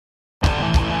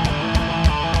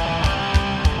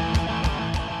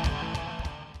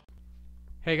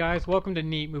Hey guys, welcome to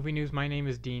Neat Movie News. My name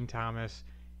is Dean Thomas,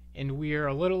 and we're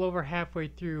a little over halfway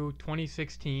through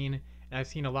 2016, and I've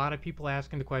seen a lot of people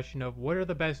asking the question of what are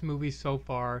the best movies so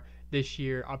far this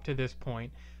year up to this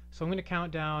point. So I'm going to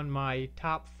count down my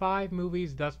top 5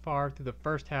 movies thus far through the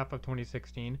first half of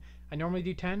 2016. I normally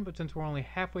do 10, but since we're only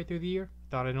halfway through the year,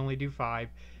 I thought I'd only do 5.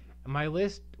 And my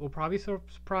list will probably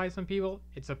surprise some people.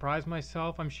 It surprised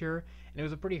myself, I'm sure, and it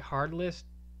was a pretty hard list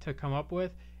to come up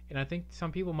with, and I think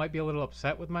some people might be a little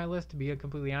upset with my list. To be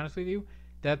completely honest with you,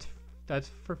 that's that's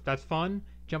fun.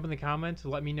 Jump in the comments,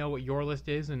 let me know what your list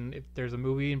is, and if there's a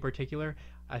movie in particular.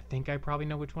 I think I probably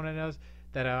know which one it is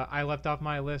that I left off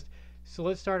my list. So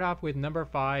let's start off with number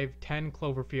 5, 10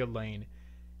 Cloverfield Lane.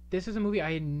 This is a movie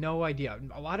I had no idea.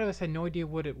 A lot of us had no idea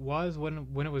what it was when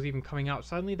it was even coming out.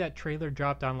 Suddenly that trailer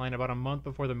dropped online about a month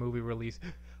before the movie release.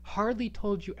 Hardly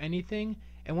told you anything,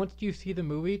 and once you see the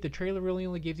movie, the trailer really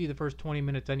only gives you the first 20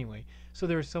 minutes anyway. So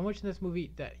there was so much in this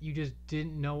movie that you just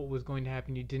didn't know what was going to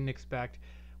happen, you didn't expect,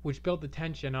 which built the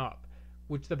tension up.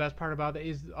 Which the best part about it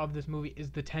is of this movie is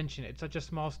the tension. It's such a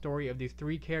small story of these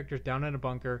three characters down in a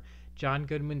bunker. John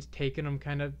Goodman's taking them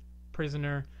kind of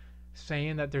prisoner,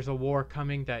 saying that there's a war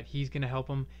coming, that he's going to help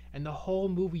him. And the whole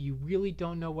movie, you really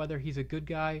don't know whether he's a good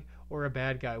guy or a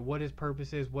bad guy, what his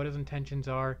purpose is, what his intentions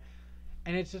are.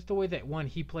 And it's just the way that, one,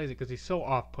 he plays it because he's so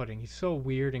off-putting. He's so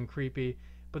weird and creepy.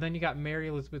 But then you got Mary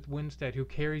Elizabeth Winstead, who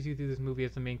carries you through this movie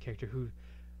as the main character, who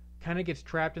kind of gets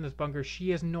trapped in this bunker. She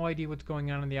has no idea what's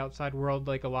going on in the outside world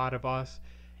like a lot of us.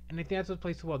 And I think that's what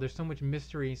plays so well. There's so much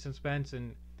mystery and suspense,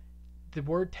 and the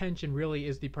word tension really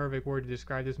is the perfect word to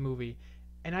describe this movie.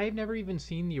 And I have never even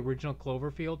seen the original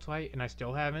Cloverfield, and I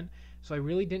still haven't, so I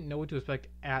really didn't know what to expect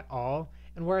at all.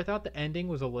 And where I thought the ending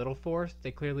was a little forced,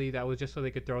 that was just so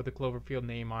they could throw the Cloverfield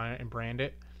name on it and brand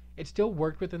it. It still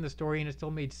worked within the story, and it still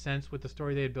made sense with the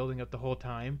story they had building up the whole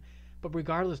time. But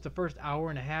regardless, the first hour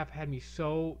and a half had me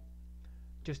so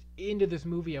just into this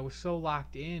movie. I was so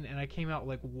locked in, and I came out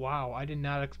like, wow, I did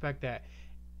not expect that.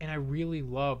 And I really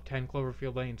love 10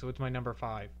 Cloverfield Lane, so it's my number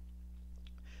 5.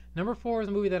 Number 4 is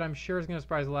a movie that I'm sure is going to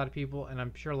surprise a lot of people, and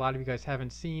I'm sure a lot of you guys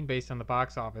haven't seen based on the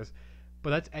box office, but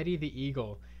that's Eddie the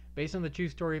Eagle. Based on the true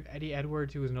story of Eddie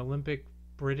Edwards, who was an Olympic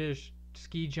British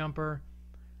ski jumper,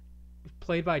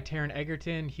 played by Taron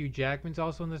Egerton. Hugh Jackman's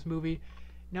also in this movie.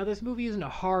 Now, this movie isn't a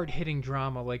hard-hitting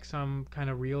drama like some kind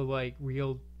of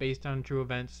real based on true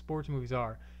events sports movies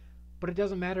are, but it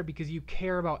doesn't matter because you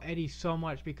care about Eddie so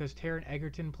much because Taron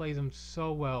Egerton plays him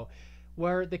so well.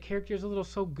 Where the character is a little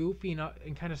so goofy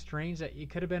and kind of strange that it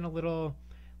could have been a little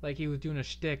like he was doing a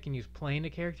shtick and he was playing a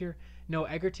character. No,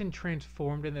 Egerton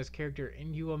transformed in this character,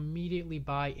 and you immediately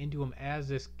buy into him as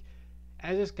this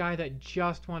guy that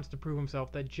just wants to prove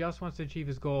himself, that just wants to achieve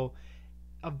his goal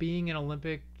of being an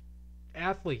Olympic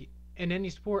athlete in any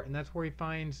sport, and that's where he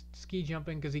finds ski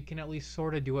jumping because he can at least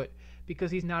sort of do it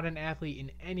because he's not an athlete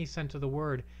in any sense of the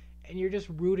word. And you're just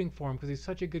rooting for him because he's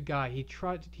such a good guy.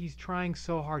 He's trying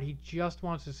so hard. He just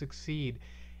wants to succeed.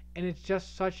 And it's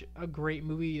just such a great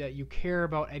movie that you care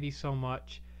about Eddie so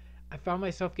much. I found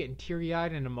myself getting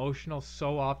teary-eyed and emotional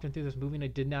so often through this movie, and I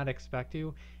did not expect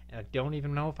to. And I don't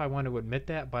even know if I want to admit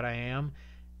that, but I am.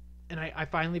 And I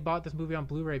finally bought this movie on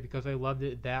Blu-ray because I loved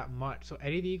it that much. So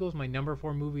Eddie the Eagle is my number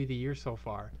 4 movie of the year so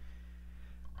far.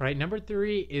 Right, number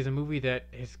 3 is a movie that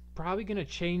is probably going to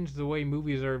change the way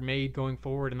movies are made going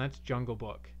forward, and that's Jungle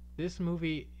Book. This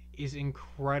movie is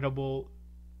incredible,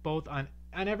 both on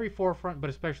every forefront, but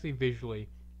especially visually.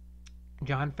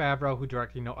 Jon Favreau, who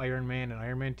directed Iron Man and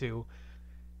Iron Man 2,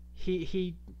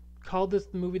 he called this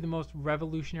movie the most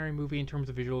revolutionary movie in terms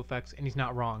of visual effects, and he's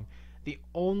not wrong. The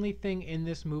only thing in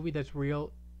this movie that's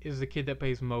real is the kid that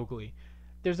plays Mowgli.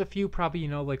 There's a few probably,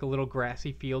 like a little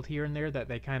grassy field here and there that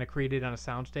they kind of created on a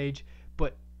soundstage,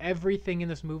 but everything in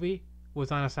this movie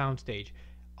was on a soundstage.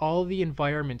 All the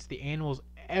environments, the animals,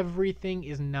 everything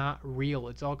is not real.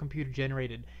 It's all computer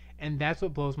generated. And that's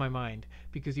what blows my mind,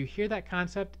 because you hear that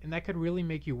concept and that could really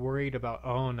make you worried about,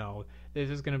 oh no,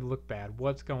 this is going to look bad.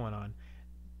 What's going on?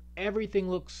 Everything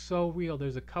looks so real.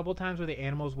 There's a couple times where the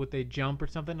animals, would they jump or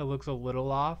something, it looks a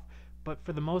little off, but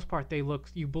for the most part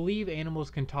you believe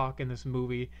animals can talk in this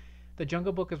movie. The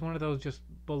Jungle Book is one of those just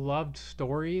beloved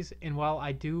stories, and while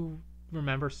I do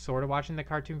remember sort of watching the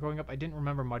cartoon growing up, I didn't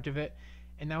remember much of it,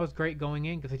 and that was great going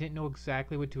in because I didn't know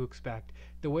exactly what to expect.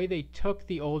 The way they took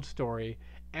the old story,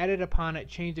 added upon it,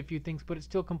 changed a few things, but it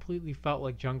still completely felt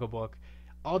like Jungle Book.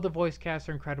 All the voice casts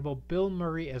are incredible. Bill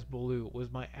Murray as Baloo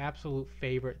was my absolute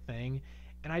favorite thing,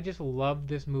 and I just loved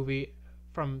this movie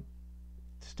from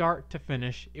start to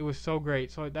finish. It was so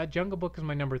great. So that Jungle Book is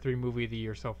my number 3 movie of the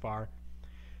year so far.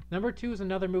 Number 2 is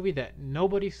another movie that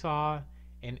nobody saw,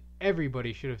 and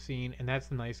everybody should have seen, and that's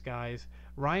The Nice Guys.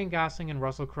 Ryan Gosling and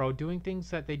Russell Crowe doing things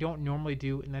that they don't normally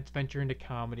do, and that's venture into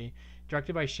comedy.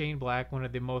 Directed by Shane Black, one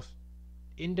of the most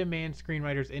in-demand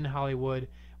screenwriters in Hollywood,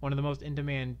 one of the most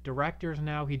in-demand directors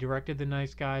now. He directed The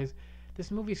Nice Guys.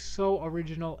 This movie's so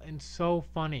original and so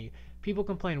funny. People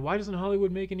complain, why doesn't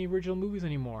Hollywood make any original movies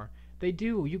anymore? They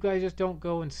do. You guys just don't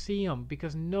go and see them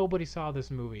because nobody saw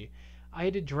this movie. I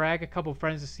had to drag a couple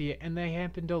friends to see it, and they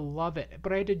happened to love it.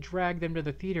 But I had to drag them to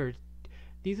the theater.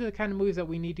 These are the kind of movies that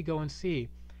we need to go and see.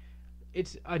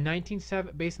 It's based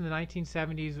in the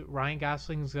 1970s. Ryan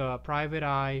Gosling's Private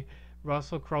Eye.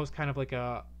 Russell Crowe's kind of like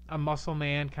a muscle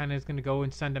man, kind of is going to go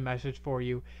and send a message for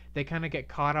you. They kind of get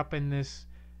caught up in this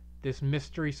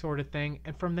mystery sort of thing,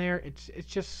 and from there it's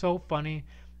just so funny.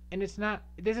 And it's not,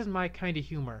 this is my kind of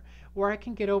humor where I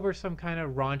can get over some kind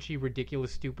of raunchy,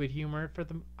 ridiculous, stupid humor for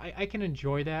them. I can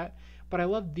enjoy that, but I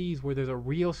love these where there's a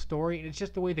real story, and it's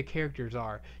just the way the characters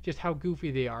are, just how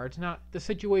goofy they are. It's not, the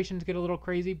situations get a little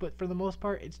crazy, but for the most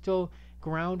part it's still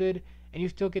grounded, and you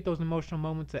still get those emotional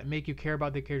moments that make you care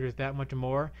about the characters that much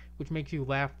more, which makes you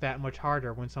laugh that much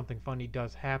harder when something funny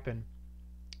does happen.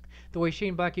 The way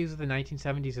Shane Black uses the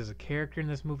 1970s as a character in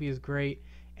this movie is great,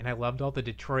 and I loved all the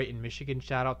Detroit and Michigan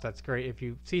shoutouts. That's great. If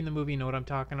you've seen the movie, you know what I'm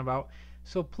talking about.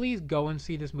 So please go and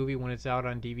see this movie when it's out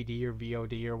on DVD or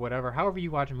VOD or whatever. However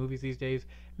you watch movies these days,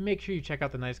 make sure you check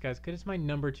out The Nice Guys because it's my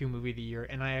 #2 movie of the year,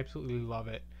 and I absolutely love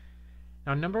it.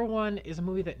 Now, #1 is a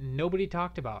movie that nobody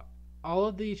talked about. All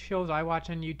of these shows I watch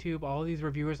on YouTube, all of these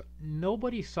reviewers,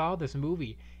 nobody saw this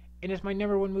movie, and it's my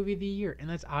 #1 movie of the year, and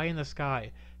that's Eye in the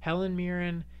Sky. Helen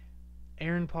Mirren,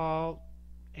 Aaron Paul,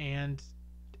 and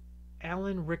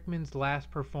Alan Rickman's last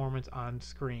performance on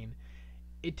screen.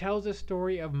 It tells a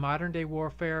story of modern day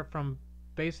warfare from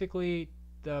basically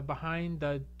the behind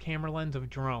the camera lens of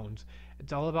drones.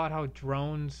 It's all about how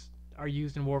drones are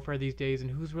used in warfare these days and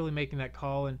who's really making that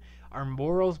call, and are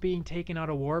morals being taken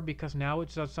out of war because now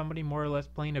it's just somebody more or less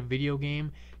playing a video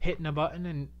game, hitting a button,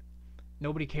 and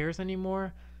nobody cares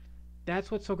anymore. That's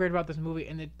what's so great about this movie,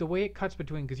 and the way it cuts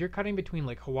between, because you're cutting between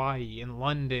like Hawaii and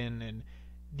London and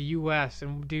the U.S.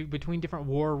 and between different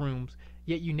war rooms,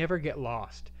 yet you never get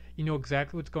lost. You know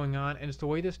exactly what's going on, and it's the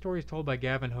way this story is told by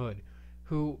Gavin Hood,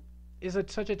 who is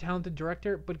such a talented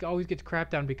director, but always gets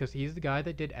crapped on because he's the guy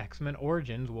that did X-Men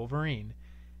Origins Wolverine.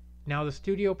 Now, the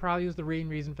studio probably was the main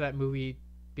reason for that movie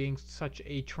being such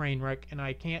a train wreck, and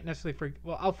I can't necessarily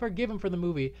I'll forgive him for the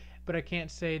movie, but I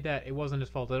can't say that it wasn't his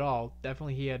fault at all.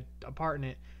 Definitely he had a part in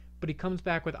it, but he comes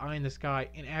back with Eye in the Sky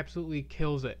and absolutely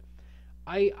kills it.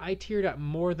 I teared up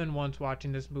more than once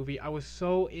watching this movie. I was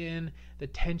so in. The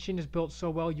tension is built so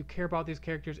well. You care about these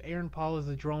characters. Aaron Paul is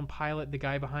the drone pilot, the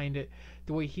guy behind it.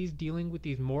 The way he's dealing with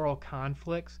these moral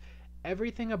conflicts.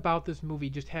 Everything about this movie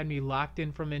just had me locked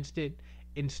in from instant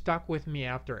and stuck with me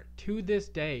after it. To this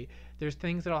day, there's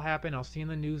things that'll happen. I'll see in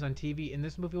the news, on TV, and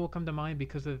this movie will come to mind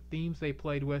because of the themes they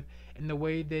played with and the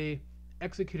way they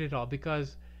executed it all.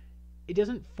 Because it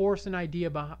doesn't force an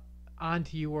idea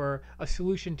onto you or a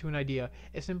solution to an idea.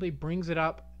 It simply brings it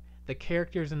up. The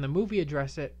characters in the movie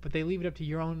address it, but they leave it up to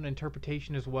your own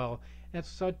interpretation as well. And that's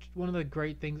such one of the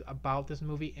great things about this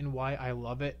movie and why I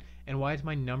love it and why it's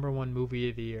my #1 movie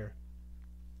of the year.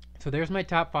 So there's my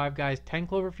top 5, guys. 10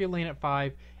 Cloverfield Lane at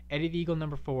 5, Eddie the Eagle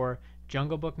 #4,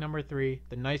 Jungle Book #3,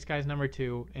 The Nice Guys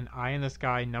 #2, and Eye in the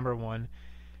Sky #1.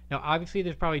 Now, obviously,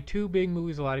 there's probably 2 big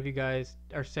movies a lot of you guys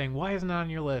are saying, why isn't it on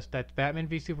your list? That's Batman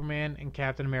v Superman and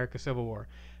Captain America Civil War.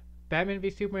 Batman v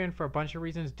Superman, for a bunch of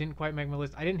reasons, didn't quite make my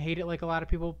list. I didn't hate it like a lot of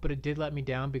people, but it did let me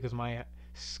down because of my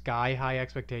sky-high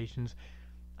expectations.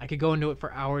 I could go into it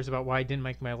for hours about why it didn't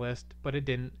make my list, but it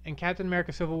didn't. And Captain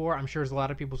America Civil War, I'm sure is a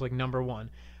lot of people's like #1.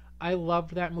 I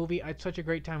loved that movie. I had such a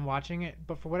great time watching it,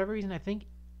 but for whatever reason, I think,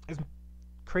 as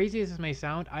crazy as this may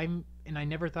sound, and I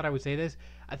never thought I would say this,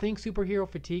 I think superhero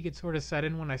fatigue had sort of set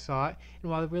in when I saw it, and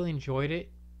while I really enjoyed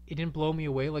it, it didn't blow me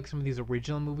away like some of these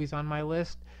original movies on my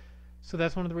list. So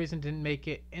that's one of the reasons it didn't make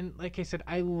it. And like I said,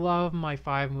 I love my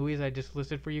 5 movies I just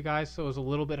listed for you guys, so it was a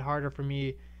little bit harder for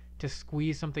me to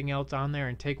squeeze something else on there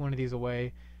and take one of these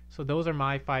away. So those are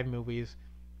my 5 movies.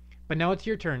 But now it's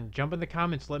your turn. Jump in the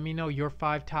comments. Let me know your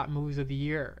 5 top movies of the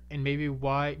year and maybe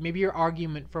your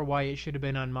argument for why it should have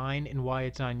been on mine and why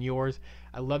it's on yours.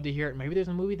 I'd love to hear it. Maybe there's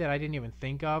a movie that I didn't even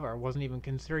think of or wasn't even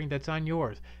considering that's on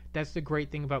yours. That's the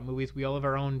great thing about movies. We all have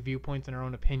our own viewpoints and our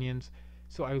own opinions.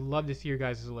 So I would love to see your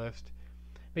guys' list.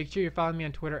 Make sure you're following me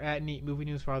on Twitter at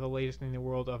NeatMovieNews for all the latest in the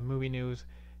world of movie news.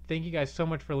 Thank you guys so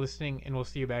much for listening, and we'll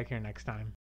see you back here next time.